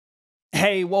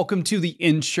Hey, welcome to the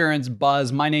Insurance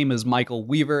Buzz. My name is Michael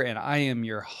Weaver and I am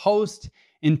your host.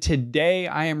 And today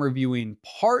I am reviewing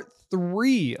part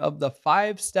 3 of the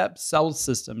 5-step sales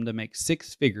system to make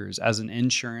 6 figures as an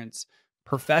insurance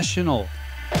professional.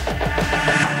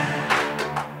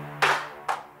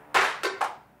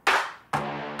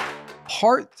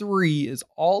 Part 3 is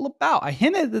all about, I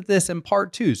hinted at this in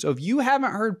part 2. So if you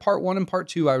haven't heard part 1 and part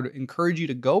 2, I would encourage you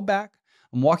to go back.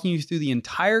 I'm walking you through the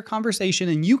entire conversation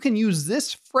and you can use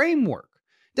this framework.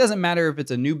 It doesn't matter if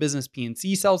it's a new business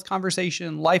P&C sales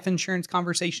conversation, life insurance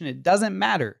conversation, it doesn't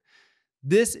matter.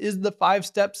 This is the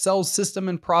 5-step sales system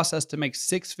and process to make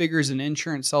 6 figures in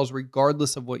insurance sales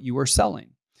regardless of what you are selling.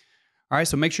 All right,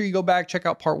 so make sure you go back, check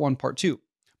out part 1, part 2.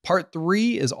 Part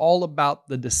 3 is all about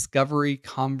the discovery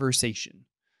conversation.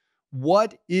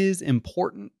 What is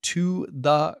important to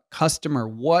the customer?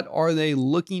 What are they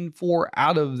looking for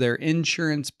out of their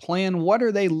insurance plan? What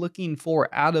are they looking for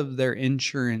out of their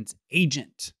insurance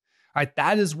agent? All right,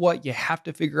 that is what you have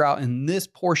to figure out in this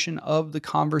portion of the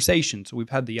conversation. So we've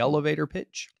had the elevator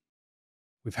pitch.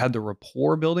 We've had the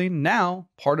rapport building. Now,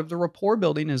 part of the rapport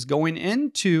building is going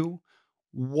into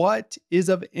what is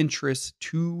of interest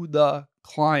to the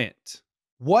client.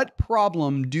 What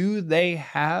problem do they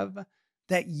have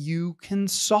that you can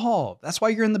solve? That's why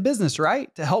you're in the business,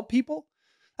 right? To help people.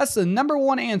 That's the number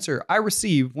one answer I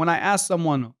receive when I ask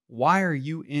someone, why are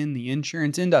you in the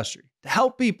insurance industry? To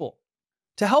help people.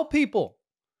 To help people.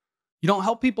 You don't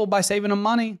help people by saving them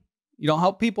money. You don't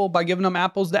help people by giving them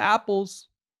apples to apples.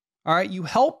 All right. You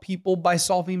help people by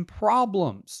solving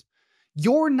problems.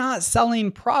 You're not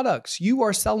selling products. You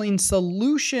are selling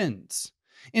solutions.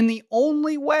 And the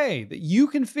only way that you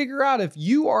can figure out if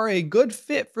you are a good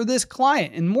fit for this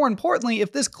client, and more importantly,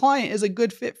 if this client is a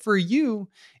good fit for you,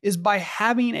 is by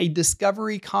having a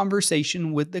discovery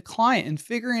conversation with the client and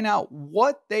figuring out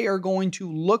what they are going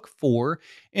to look for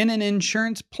in an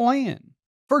insurance plan.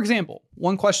 For example,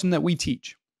 one question that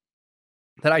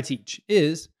I teach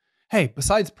is, hey,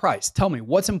 besides price, tell me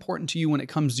what's important to you when it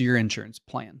comes to your insurance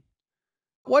plan.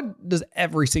 What does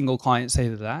every single client say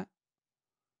to that?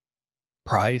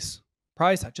 Price.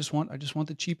 I just want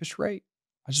the cheapest rate.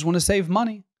 I just want to save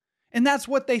money. And that's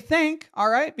what they think, all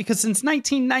right? Because since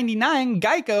 1999,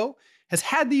 Geico has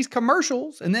had these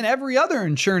commercials, and then every other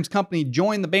insurance company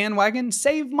joined the bandwagon.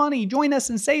 Save money, join us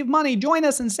and save money, join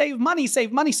us and save money,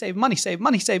 save money, save money, save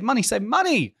money, save money, save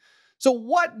money. So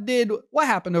what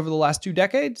happened over the last 2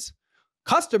 decades?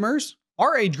 Customers,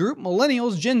 our age group,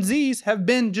 millennials, Gen Zs, have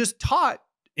been just taught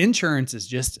insurance is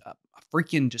just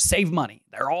freaking just save money.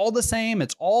 They're all the same.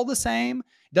 It's all the same.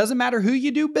 Doesn't matter who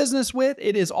you do business with.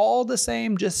 It is all the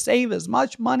same. Just save as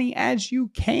much money as you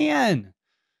can.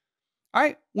 All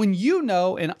right. When you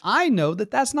know, and I know that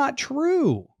that's not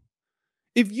true.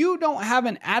 If you don't have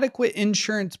an adequate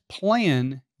insurance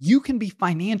plan, you can be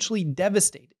financially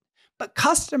devastated. But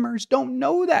customers don't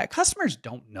know that. Customers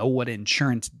don't know what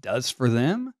insurance does for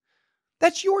them.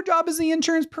 That's your job as the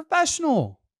insurance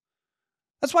professional.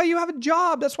 That's why you have a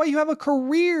job. That's why you have a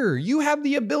career. You have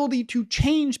the ability to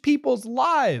change people's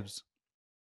lives.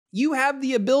 You have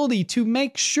the ability to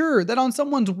make sure that on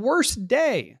someone's worst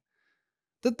day,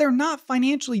 that they're not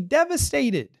financially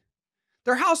devastated.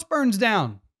 Their house burns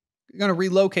down. You're going to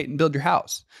relocate and build your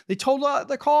house. They totaled out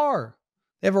their car.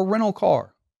 They have a rental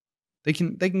car. They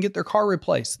can get their car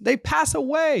replaced. They pass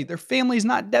away. Their family's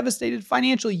not devastated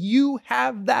financially. You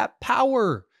have that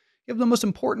power. You have the most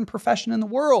important profession in the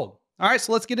world. All right,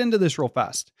 so let's get into this real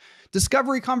fast.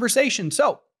 Discovery conversation.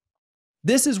 So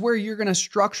this is where you're going to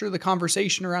structure the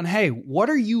conversation around, hey, what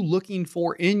are you looking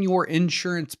for in your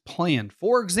insurance plan?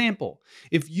 For example,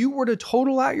 if you were to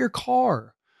total out your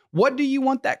car, what do you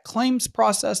want that claims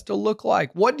process to look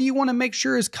like? What do you want to make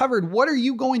sure is covered? What are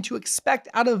you going to expect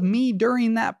out of me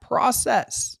during that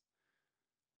process?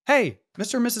 Hey,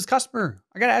 Mr. and Mrs. Customer,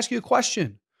 I got to ask you a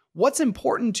question. What's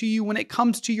important to you when it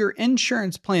comes to your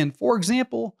insurance plan? For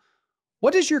example,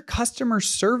 what does your customer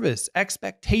service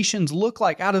expectations look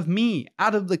like out of me,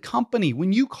 out of the company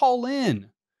when you call in?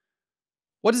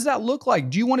 What does that look like?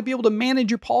 Do you want to be able to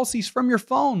manage your policies from your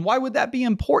phone? Why would that be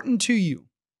important to you?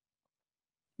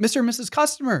 Mr. and Mrs.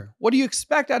 Customer, what do you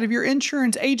expect out of your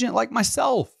insurance agent like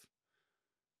myself?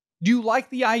 Do you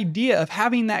like the idea of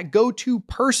having that go-to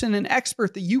person and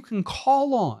expert that you can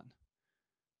call on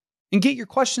and get your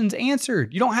questions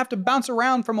answered? You don't have to bounce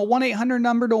around from a 1-800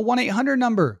 number to a 1-800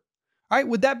 number. All right,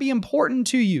 would that be important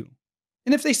to you?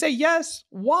 And if they say yes,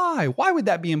 why? Why would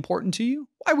that be important to you?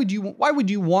 Why would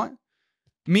you want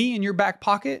me in your back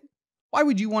pocket? Why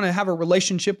would you want to have a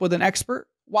relationship with an expert?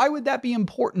 Why would that be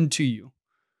important to you?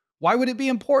 Why would it be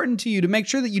important to you to make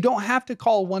sure that you don't have to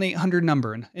call 1-800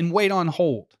 number and wait on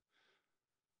hold?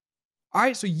 All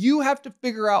right, so you have to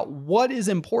figure out what is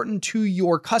important to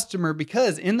your customer,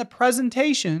 because in the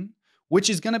presentation, which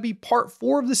is going to be part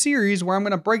 4 of the series where I'm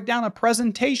going to break down a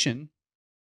presentation,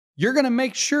 you're going to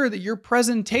make sure that your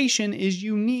presentation is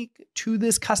unique to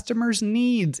this customer's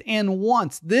needs and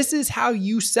wants. This is how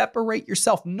you separate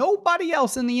yourself. Nobody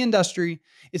else in the industry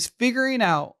is figuring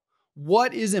out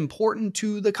what is important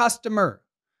to the customer.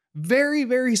 Very,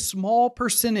 very small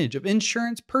percentage of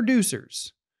insurance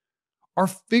producers are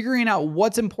figuring out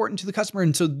what's important to the customer.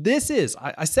 And so this is,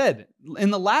 I said in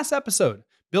the last episode,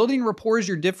 building rapport is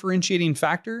your differentiating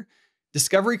factor.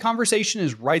 Discovery conversation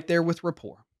is right there with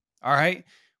rapport. All right.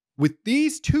 With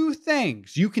these 2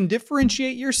 things, you can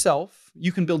differentiate yourself,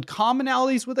 you can build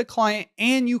commonalities with a client,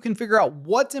 and you can figure out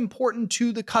what's important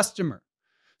to the customer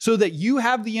so that you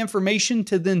have the information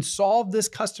to then solve this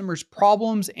customer's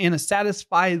problems and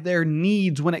satisfy their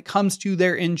needs when it comes to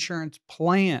their insurance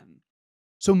plan.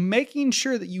 So making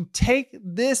sure that you take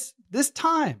this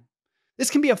time,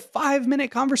 this can be a 5-minute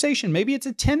conversation, maybe it's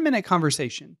a 10-minute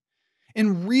conversation,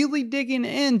 and really digging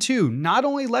into not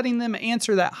only letting them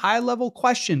answer that high-level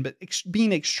question, but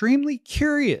being extremely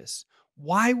curious.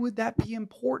 Why would that be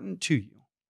important to you?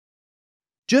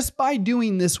 Just by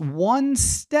doing this one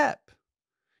step,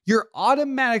 you're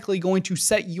automatically going to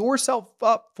set yourself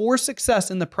up for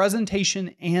success in the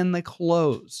presentation and the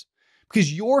close,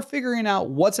 because you're figuring out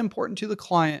what's important to the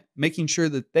client, making sure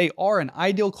that they are an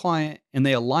ideal client and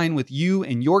they align with you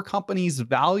and your company's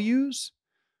values.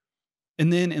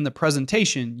 And then in the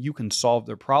presentation, you can solve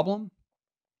their problem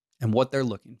and what they're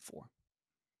looking for.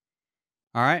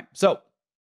 All right. So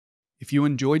if you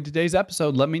enjoyed today's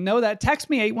episode, let me know that. Text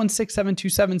me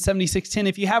 816-727-7610.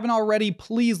 If you haven't already,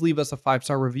 please leave us a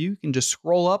 5-star review. You can just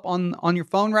scroll up on your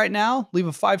phone right now, leave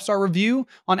a 5-star review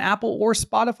on Apple or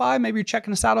Spotify. Maybe you're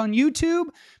checking us out on YouTube.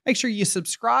 Make sure you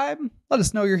subscribe. Let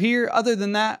us know you're here. Other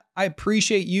than that, I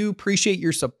appreciate you, appreciate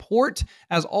your support.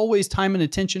 As always, time and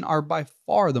attention are by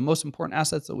far the most important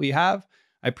assets that we have.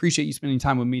 I appreciate you spending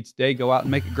time with me today. Go out and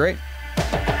make it great.